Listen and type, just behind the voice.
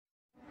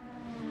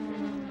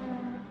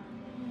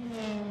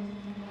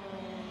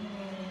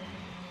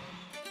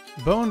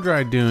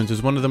Bone-Dry Dunes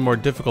is one of the more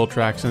difficult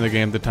tracks in the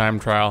game to time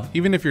trial,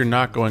 even if you're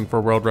not going for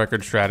world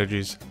record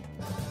strategies.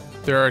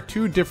 There are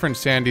two different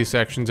sandy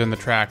sections in the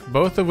track,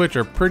 both of which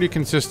are pretty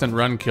consistent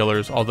run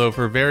killers, although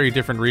for very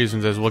different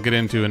reasons, as we'll get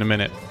into in a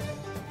minute.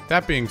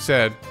 That being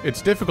said,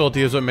 its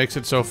difficulty is what makes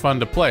it so fun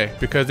to play,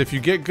 because if you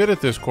get good at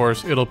this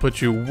course, it'll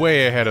put you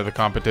way ahead of the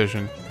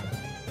competition.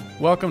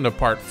 Welcome to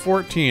part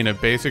 14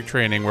 of Basic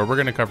Training, where we're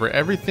going to cover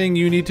everything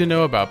you need to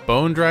know about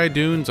Bone-Dry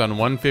Dunes on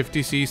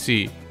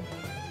 150cc.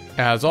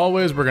 As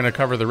always, we're going to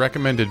cover the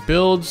recommended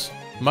builds,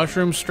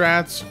 mushroom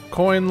strats,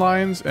 coin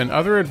lines, and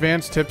other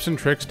advanced tips and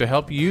tricks to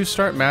help you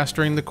start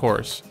mastering the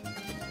course.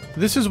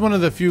 This is one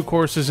of the few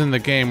courses in the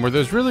game where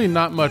there's really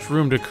not much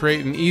room to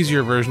create an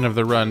easier version of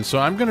the run, so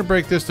I'm going to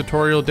break this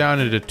tutorial down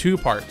into two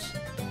parts.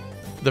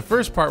 The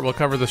first part will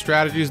cover the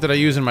strategies that I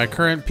use in my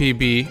current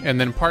PB, and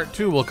then part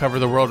 2 will cover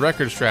the world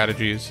record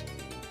strategies.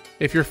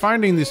 If you're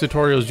finding these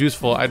tutorials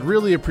useful, I'd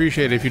really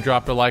appreciate it if you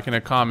dropped a like and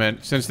a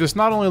comment, since this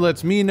not only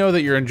lets me know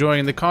that you're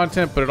enjoying the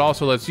content, but it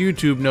also lets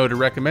YouTube know to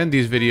recommend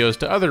these videos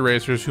to other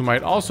racers who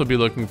might also be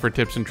looking for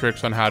tips and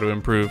tricks on how to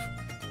improve.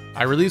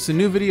 I release a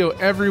new video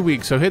every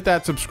week, so hit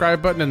that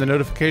subscribe button and the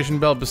notification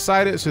bell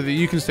beside it so that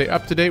you can stay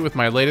up to date with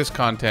my latest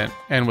content.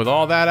 And with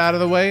all that out of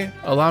the way,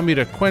 allow me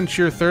to quench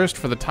your thirst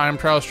for the time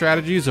trial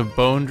strategies of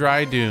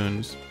Bone-Dry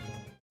Dunes.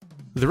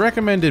 The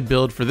recommended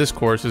build for this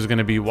course is going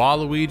to be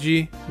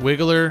Waluigi,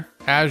 Wiggler,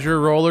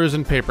 Azure Rollers,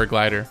 and Paper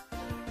Glider.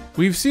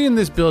 We've seen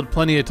this build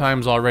plenty of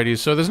times already,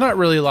 so there's not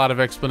really a lot of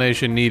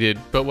explanation needed,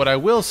 but what I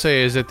will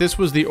say is that this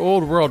was the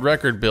old world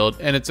record build,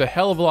 and it's a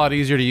hell of a lot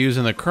easier to use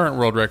than the current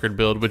world record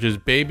build, which is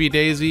Baby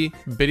Daisy,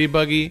 Bitty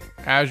Buggy,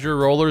 Azure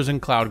Rollers, and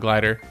Cloud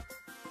Glider.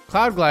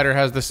 Cloud Glider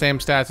has the same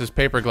stats as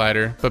Paper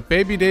Glider, but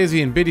Baby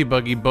Daisy and Bitty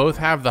Buggy both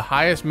have the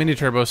highest mini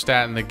turbo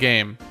stat in the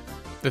game.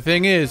 The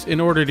thing is, in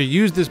order to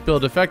use this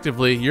build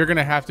effectively, you're going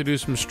to have to do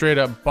some straight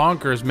up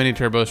bonkers mini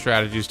turbo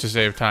strategies to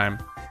save time.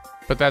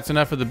 But that's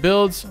enough of the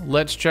builds,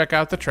 let's check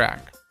out the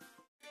track.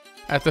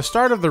 At the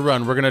start of the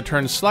run, we're going to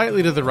turn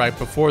slightly to the right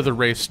before the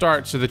race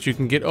starts so that you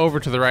can get over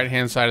to the right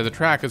hand side of the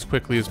track as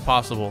quickly as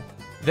possible.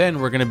 Then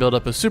we're going to build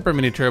up a super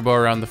mini turbo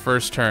around the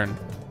first turn.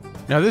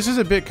 Now this is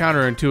a bit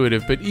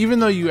counterintuitive, but even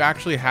though you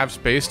actually have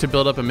space to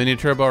build up a mini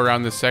turbo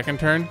around the second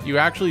turn, you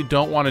actually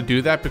don't want to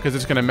do that because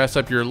it's going to mess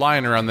up your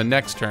line around the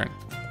next turn.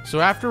 So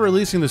after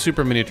releasing the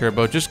super mini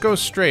turbo, just go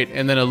straight,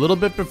 and then a little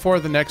bit before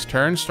the next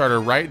turn, start a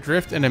right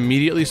drift and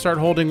immediately start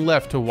holding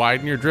left to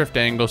widen your drift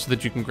angle so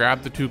that you can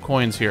grab the 2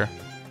 coins here.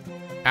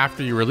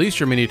 After you release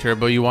your mini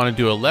turbo, you want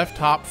to do a left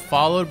hop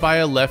followed by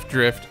a left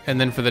drift, and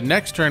then for the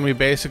next turn we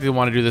basically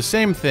want to do the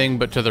same thing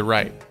but to the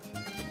right.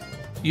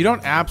 You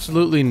don't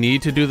absolutely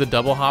need to do the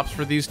double hops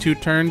for these 2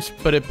 turns,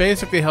 but it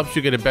basically helps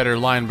you get a better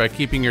line by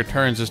keeping your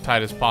turns as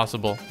tight as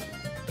possible.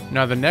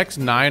 Now the next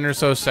 9 or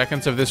so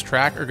seconds of this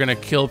track are going to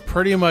kill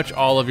pretty much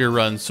all of your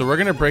runs, so we're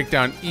going to break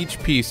down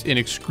each piece in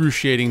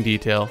excruciating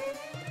detail.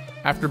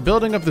 After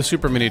building up the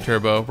super mini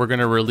turbo, we're going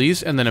to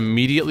release and then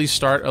immediately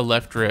start a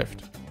left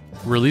drift.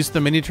 Release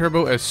the mini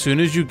turbo as soon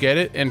as you get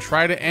it and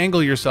try to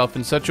angle yourself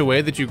in such a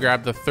way that you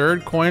grab the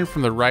 3rd coin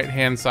from the right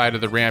hand side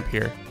of the ramp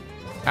here.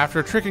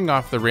 After tricking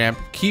off the ramp,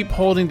 keep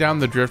holding down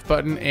the drift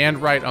button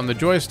and right on the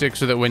joystick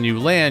so that when you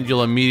land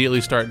you'll immediately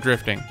start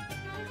drifting.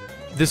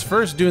 This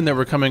first dune that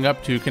we're coming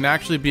up to can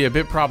actually be a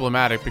bit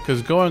problematic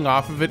because going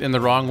off of it in the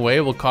wrong way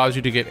will cause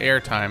you to get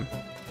airtime.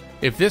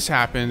 If this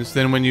happens,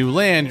 then when you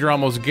land, you're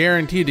almost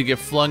guaranteed to get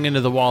flung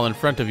into the wall in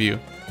front of you.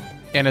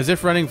 And as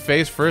if running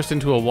face first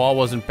into a wall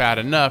wasn't bad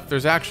enough,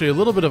 there's actually a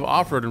little bit of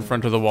off-road in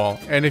front of the wall,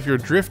 and if you're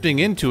drifting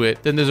into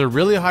it, then there's a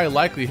really high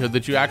likelihood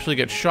that you actually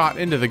get shot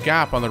into the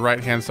gap on the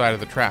right-hand side of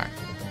the track.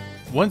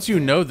 Once you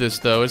know this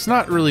though, it's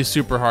not really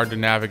super hard to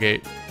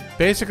navigate.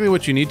 Basically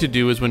what you need to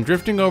do is when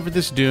drifting over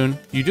this dune,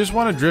 you just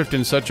want to drift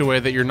in such a way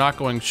that you're not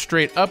going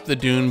straight up the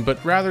dune,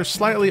 but rather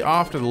slightly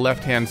off to the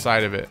left-hand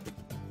side of it.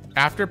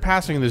 After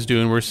passing this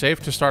dune, we're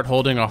safe to start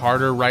holding a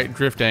harder right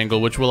drift angle,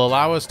 which will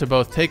allow us to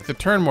both take the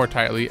turn more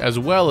tightly as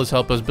well as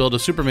help us build a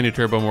super mini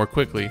turbo more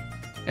quickly.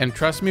 And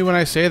trust me when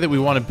I say that we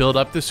want to build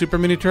up this super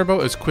mini turbo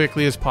as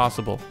quickly as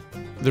possible.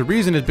 The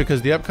reason is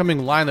because the upcoming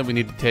line that we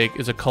need to take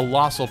is a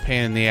colossal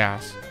pain in the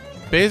ass.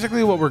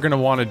 Basically what we're going to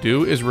want to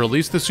do is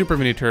release the super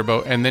mini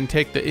turbo and then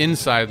take the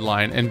inside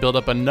line and build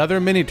up another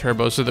mini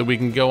turbo so that we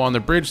can go on the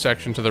bridge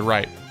section to the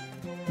right.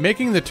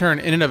 Making the turn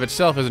in and of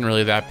itself isn't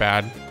really that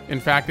bad. In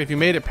fact, if you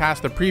made it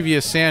past the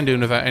previous sand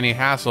dune without any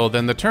hassle,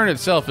 then the turn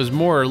itself is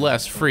more or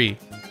less free.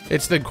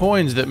 It's the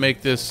coins that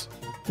make this,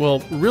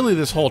 well, really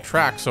this whole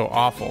track so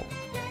awful.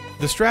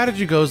 The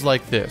strategy goes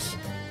like this.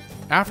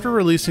 After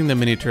releasing the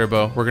mini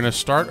turbo, we're going to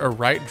start a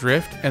right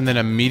drift and then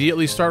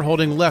immediately start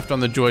holding left on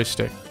the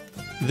joystick.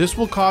 This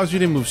will cause you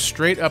to move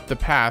straight up the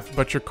path,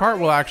 but your cart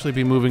will actually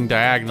be moving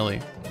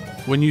diagonally.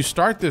 When you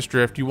start this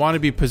drift, you want to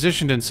be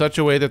positioned in such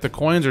a way that the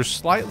coins are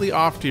slightly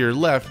off to your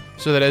left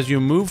so that as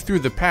you move through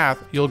the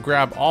path, you'll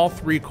grab all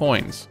 3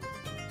 coins.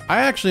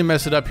 I actually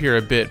mess it up here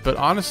a bit, but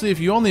honestly if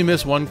you only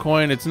miss 1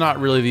 coin, it's not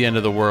really the end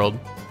of the world.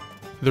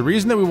 The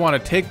reason that we want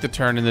to take the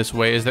turn in this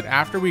way is that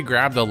after we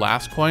grab the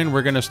last coin,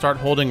 we're going to start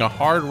holding a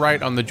hard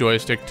right on the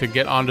joystick to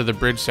get onto the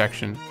bridge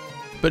section.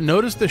 But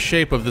notice the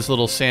shape of this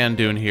little sand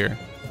dune here.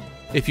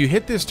 If you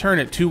hit this turn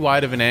at too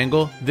wide of an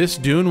angle, this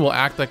dune will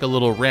act like a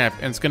little ramp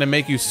and it's going to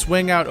make you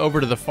swing out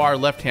over to the far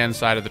left-hand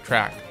side of the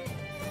track.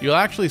 You'll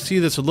actually see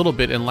this a little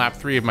bit in lap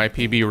 3 of my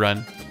PB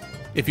run.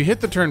 If you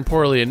hit the turn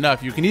poorly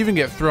enough, you can even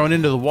get thrown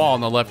into the wall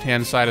on the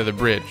left-hand side of the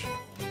bridge.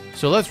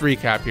 So let's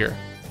recap here.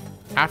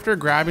 After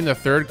grabbing the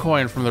third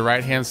coin from the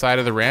right-hand side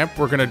of the ramp,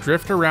 we're going to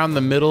drift around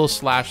the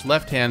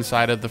middle/left-hand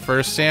side of the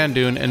first sand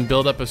dune and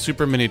build up a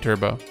super mini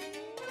turbo.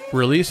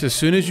 Release as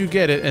soon as you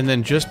get it, and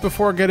then just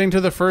before getting to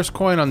the first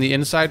coin on the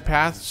inside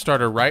path,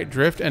 start a right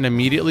drift and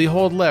immediately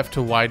hold left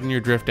to widen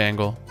your drift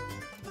angle.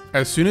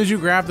 As soon as you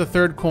grab the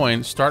third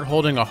coin, start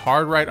holding a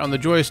hard right on the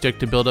joystick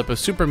to build up a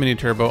super mini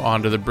turbo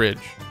onto the bridge.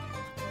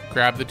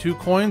 Grab the 2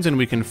 coins and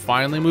we can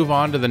finally move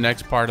on to the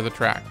next part of the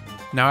track.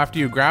 Now after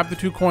you grab the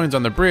 2 coins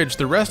on the bridge,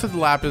 the rest of the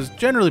lap is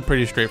generally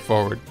pretty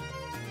straightforward.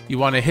 You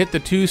want to hit the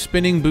 2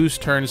 spinning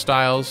boost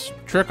turnstiles,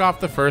 trick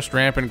off the first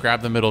ramp and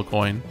grab the middle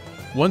coin.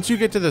 Once you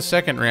get to the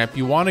second ramp,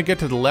 you want to get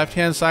to the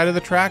left-hand side of the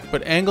track,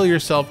 but angle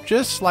yourself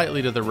just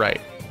slightly to the right.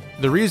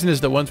 The reason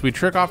is that once we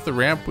trick off the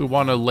ramp, we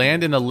want to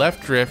land in a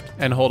left drift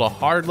and hold a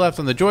hard left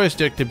on the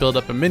joystick to build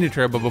up a mini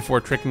turbo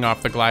before tricking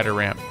off the glider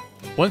ramp.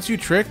 Once you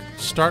trick,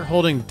 start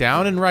holding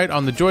down and right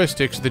on the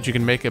joystick so that you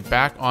can make it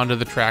back onto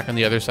the track on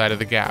the other side of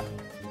the gap.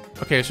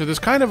 Okay, so there's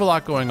kind of a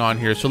lot going on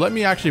here, so let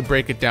me actually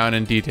break it down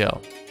in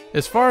detail.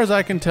 As far as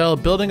I can tell,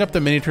 building up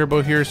the mini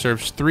turbo here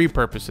serves 3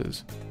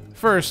 purposes.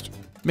 First,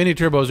 mini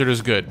turbos are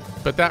just good,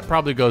 but that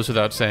probably goes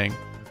without saying.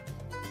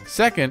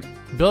 Second,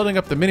 building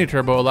up the mini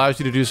turbo allows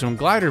you to do some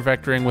glider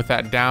vectoring with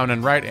that down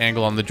and right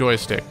angle on the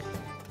joystick.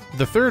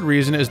 The third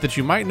reason is that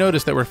you might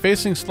notice that we're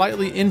facing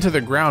slightly into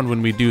the ground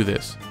when we do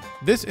this.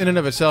 This in and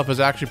of itself is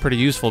actually pretty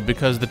useful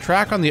because the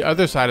track on the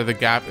other side of the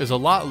gap is a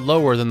lot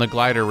lower than the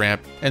glider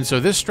ramp, and so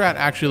this strat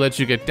actually lets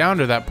you get down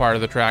to that part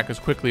of the track as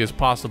quickly as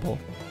possible.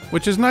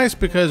 Which is nice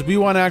because we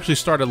want to actually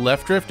start a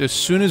left drift as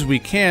soon as we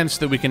can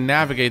so that we can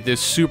navigate this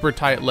super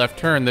tight left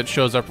turn that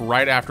shows up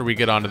right after we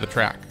get onto the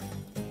track.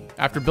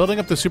 After building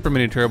up the super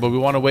mini turbo, we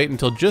want to wait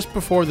until just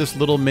before this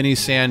little mini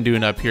sand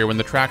dune up here when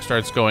the track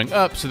starts going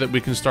up so that we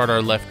can start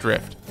our left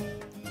drift.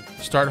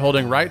 Start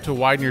holding right to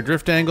widen your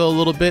drift angle a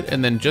little bit,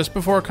 and then just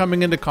before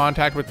coming into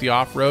contact with the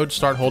off-road,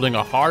 start holding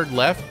a hard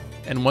left,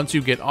 and once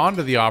you get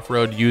onto the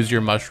off-road, use your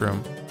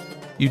mushroom.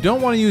 You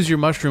don't want to use your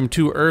mushroom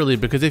too early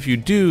because if you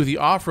do, the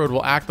off-road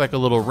will act like a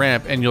little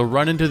ramp and you'll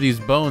run into these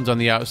bones on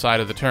the outside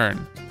of the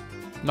turn.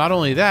 Not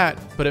only that,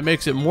 but it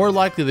makes it more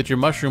likely that your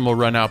mushroom will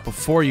run out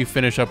before you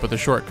finish up with a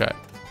shortcut,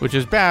 which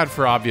is bad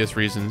for obvious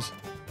reasons.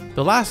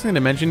 The last thing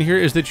to mention here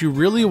is that you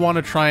really want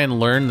to try and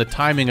learn the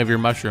timing of your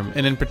mushroom,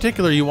 and in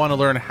particular you want to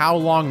learn how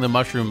long the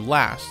mushroom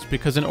lasts,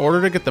 because in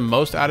order to get the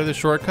most out of the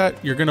shortcut,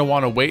 you're going to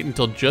want to wait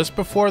until just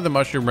before the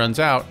mushroom runs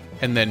out,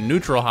 and then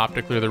neutral hop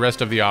to clear the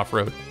rest of the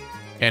off-road.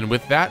 And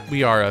with that,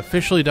 we are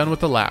officially done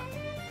with the lap.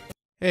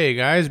 Hey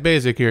guys,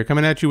 Bayesic here,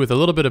 coming at you with a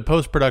little bit of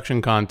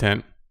post-production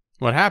content.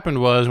 What happened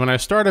was, when I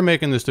started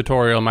making this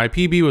tutorial, my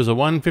PB was a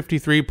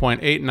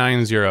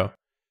 153.890.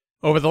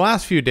 Over the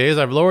last few days,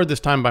 I've lowered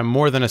this time by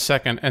more than a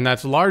second, and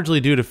that's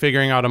largely due to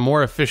figuring out a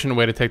more efficient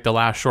way to take the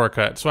last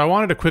shortcut, so I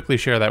wanted to quickly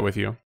share that with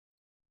you.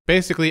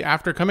 Basically,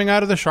 after coming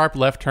out of the sharp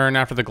left turn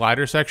after the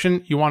glider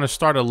section, you want to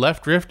start a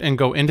left drift and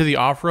go into the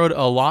off-road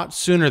a lot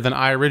sooner than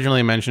I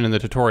originally mentioned in the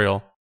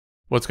tutorial.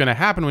 What's going to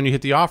happen when you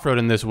hit the off-road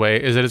in this way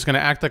is that it's going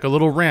to act like a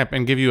little ramp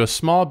and give you a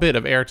small bit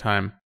of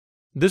airtime.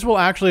 This will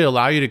actually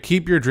allow you to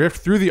keep your drift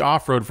through the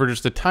off-road for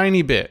just a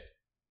tiny bit.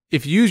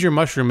 If you use your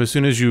mushroom as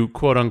soon as you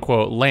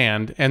quote-unquote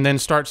land, and then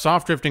start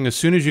soft drifting as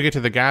soon as you get to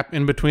the gap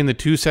in between the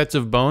 2 sets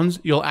of bones,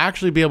 you'll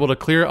actually be able to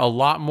clear a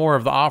lot more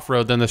of the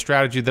off-road than the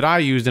strategy that I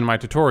used in my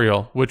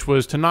tutorial, which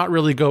was to not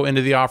really go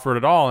into the off-road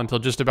at all until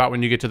just about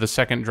when you get to the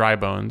second dry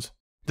bones.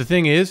 The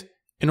thing is,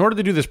 in order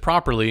to do this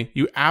properly,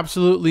 you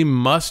absolutely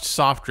must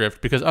soft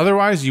drift, because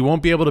otherwise you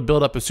won't be able to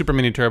build up a super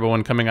mini turbo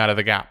when coming out of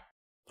the gap.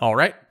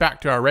 Alright,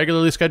 back to our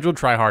regularly scheduled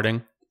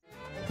tryharding.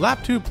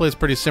 Lap 2 plays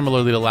pretty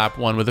similarly to lap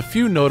 1 with a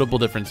few notable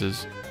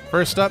differences.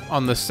 First up,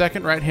 on the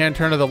second right-hand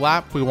turn of the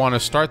lap, we want to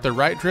start the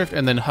right drift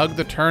and then hug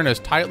the turn as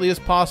tightly as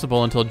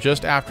possible until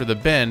just after the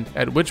bend,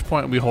 at which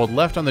point we hold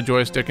left on the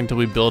joystick until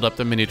we build up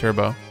the mini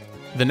turbo.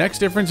 The next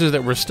difference is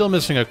that we're still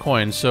missing a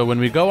coin, so when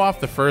we go off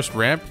the first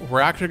ramp,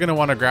 we're actually going to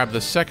want to grab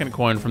the second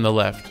coin from the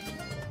left.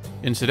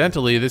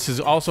 Incidentally, this is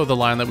also the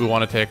line that we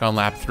want to take on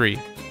lap 3.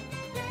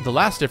 The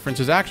last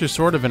difference is actually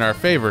sort of in our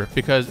favor,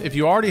 because if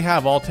you already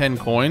have all 10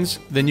 coins,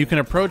 then you can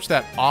approach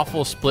that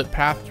awful split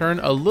path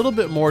turn a little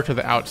bit more to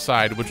the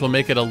outside, which will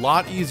make it a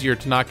lot easier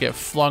to not get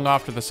flung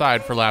off to the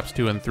side for laps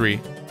 2 and 3.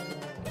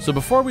 So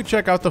before we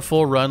check out the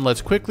full run,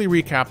 let's quickly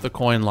recap the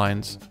coin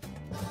lines.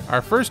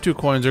 Our first 2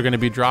 coins are going to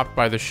be dropped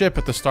by the ship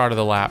at the start of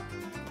the lap.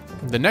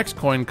 The next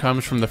coin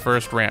comes from the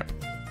first ramp.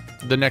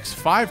 The next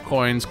 5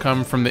 coins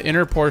come from the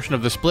inner portion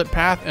of the split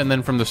path and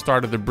then from the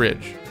start of the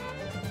bridge.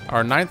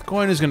 Our 9th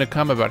coin is going to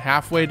come about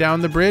halfway down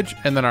the bridge,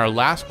 and then our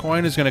last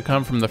coin is going to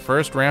come from the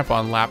first ramp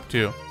on lap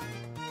 2.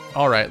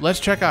 Alright,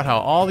 let's check out how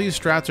all these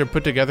strats are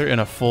put together in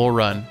a full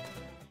run.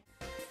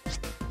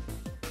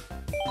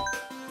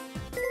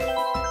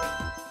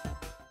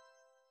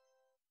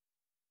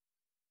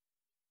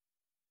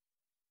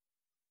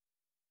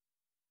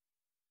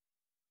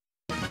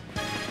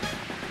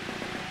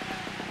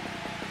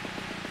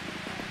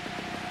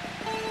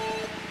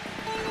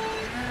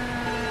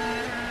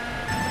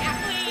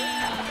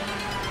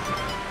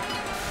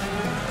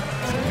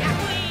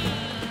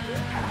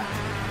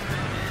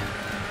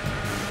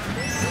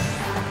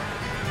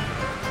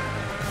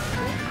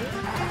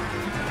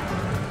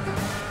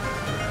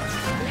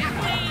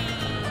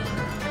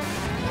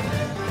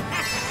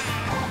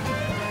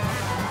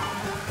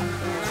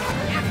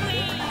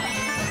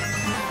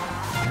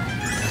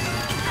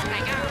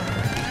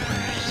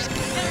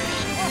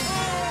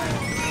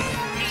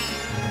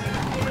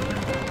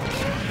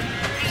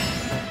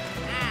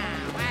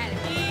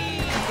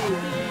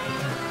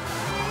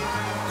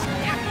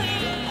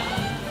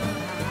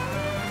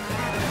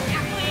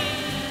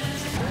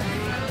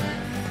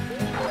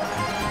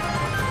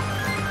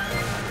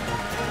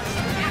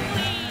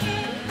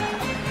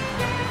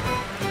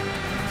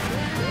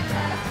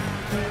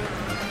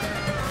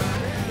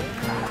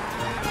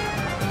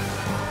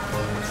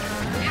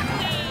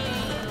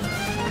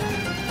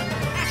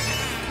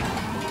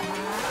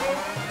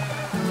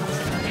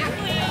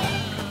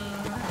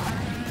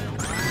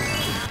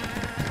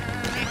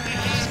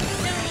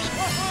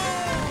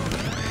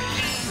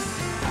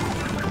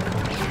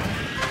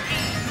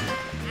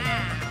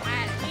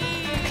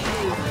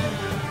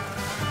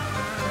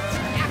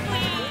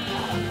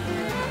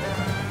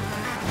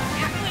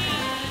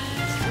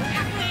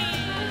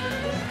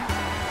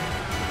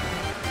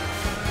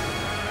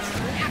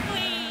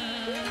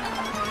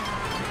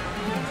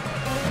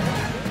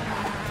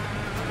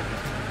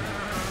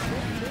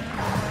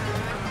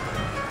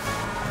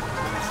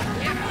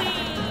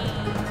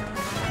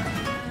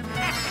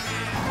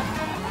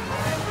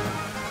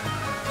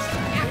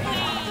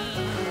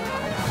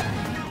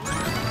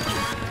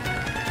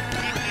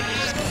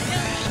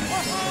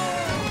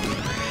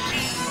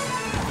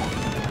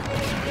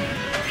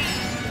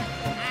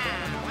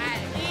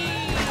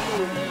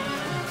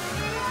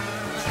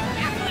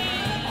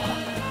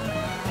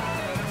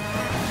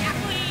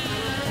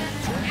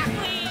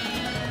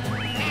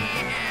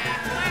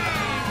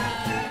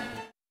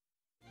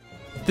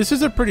 This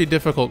is a pretty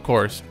difficult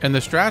course, and the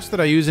strats that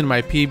I use in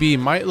my PB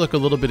might look a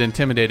little bit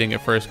intimidating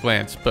at first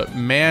glance, but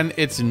man,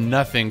 it's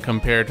nothing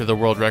compared to the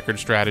world record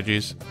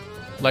strategies.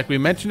 Like we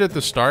mentioned at the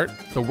start,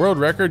 the world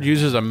record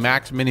uses a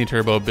max mini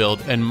turbo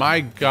build, and my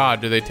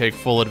god do they take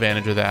full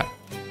advantage of that.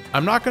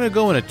 I'm not going to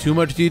go into too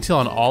much detail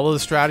on all of the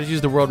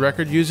strategies the world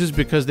record uses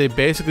because they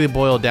basically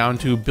boil down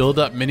to build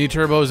up mini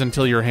turbos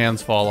until your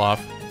hands fall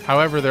off.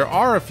 However, there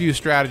are a few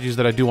strategies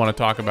that I do want to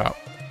talk about.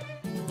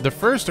 The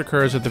first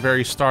occurs at the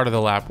very start of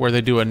the lap, where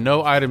they do a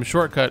no item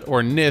shortcut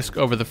or NISC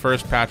over the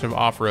first patch of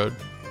off-road.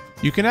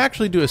 You can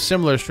actually do a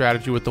similar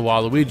strategy with the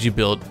Waluigi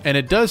build, and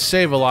it does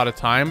save a lot of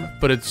time,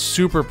 but it's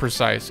super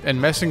precise, and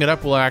messing it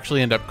up will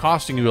actually end up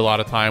costing you a lot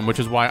of time, which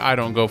is why I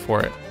don't go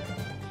for it.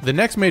 The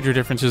next major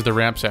difference is the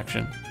ramp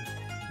section.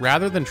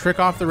 Rather than trick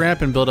off the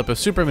ramp and build up a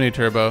super mini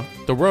turbo,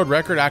 the world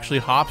record actually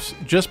hops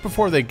just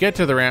before they get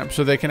to the ramp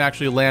so they can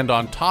actually land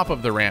on top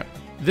of the ramp.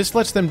 This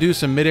lets them do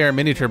some mid-air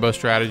mini turbo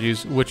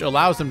strategies, which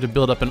allows them to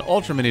build up an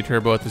ultra mini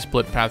turbo at the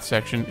split path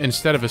section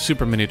instead of a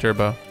super mini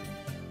turbo.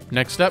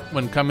 Next up,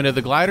 when coming to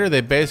the glider, they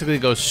basically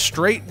go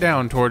straight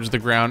down towards the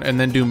ground and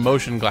then do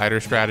motion glider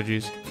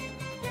strategies.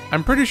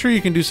 I'm pretty sure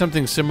you can do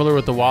something similar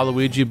with the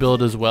Waluigi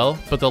build as well,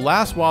 but the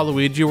last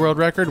Waluigi world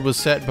record was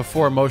set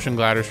before motion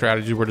glider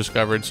strategies were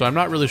discovered, so I'm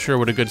not really sure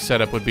what a good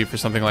setup would be for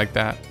something like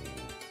that.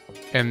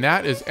 And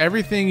that is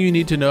everything you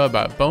need to know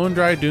about Bone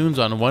Dry Dunes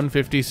on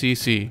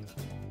 150cc.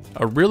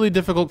 A really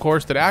difficult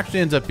course that actually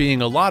ends up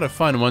being a lot of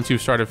fun once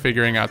you've started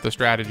figuring out the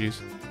strategies.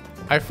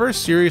 I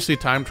first seriously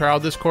time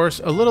trialed this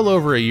course a little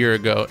over a year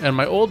ago, and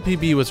my old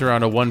PB was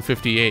around a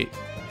 158.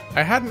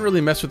 I hadn't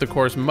really messed with the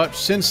course much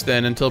since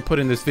then until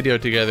putting this video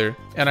together,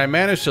 and I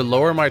managed to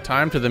lower my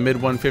time to the mid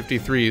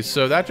 153s,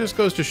 so that just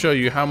goes to show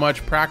you how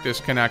much practice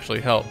can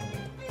actually help.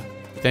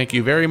 Thank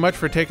you very much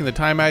for taking the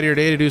time out of your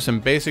day to do some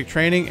basic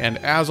training, and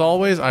as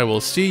always, I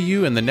will see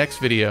you in the next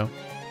video.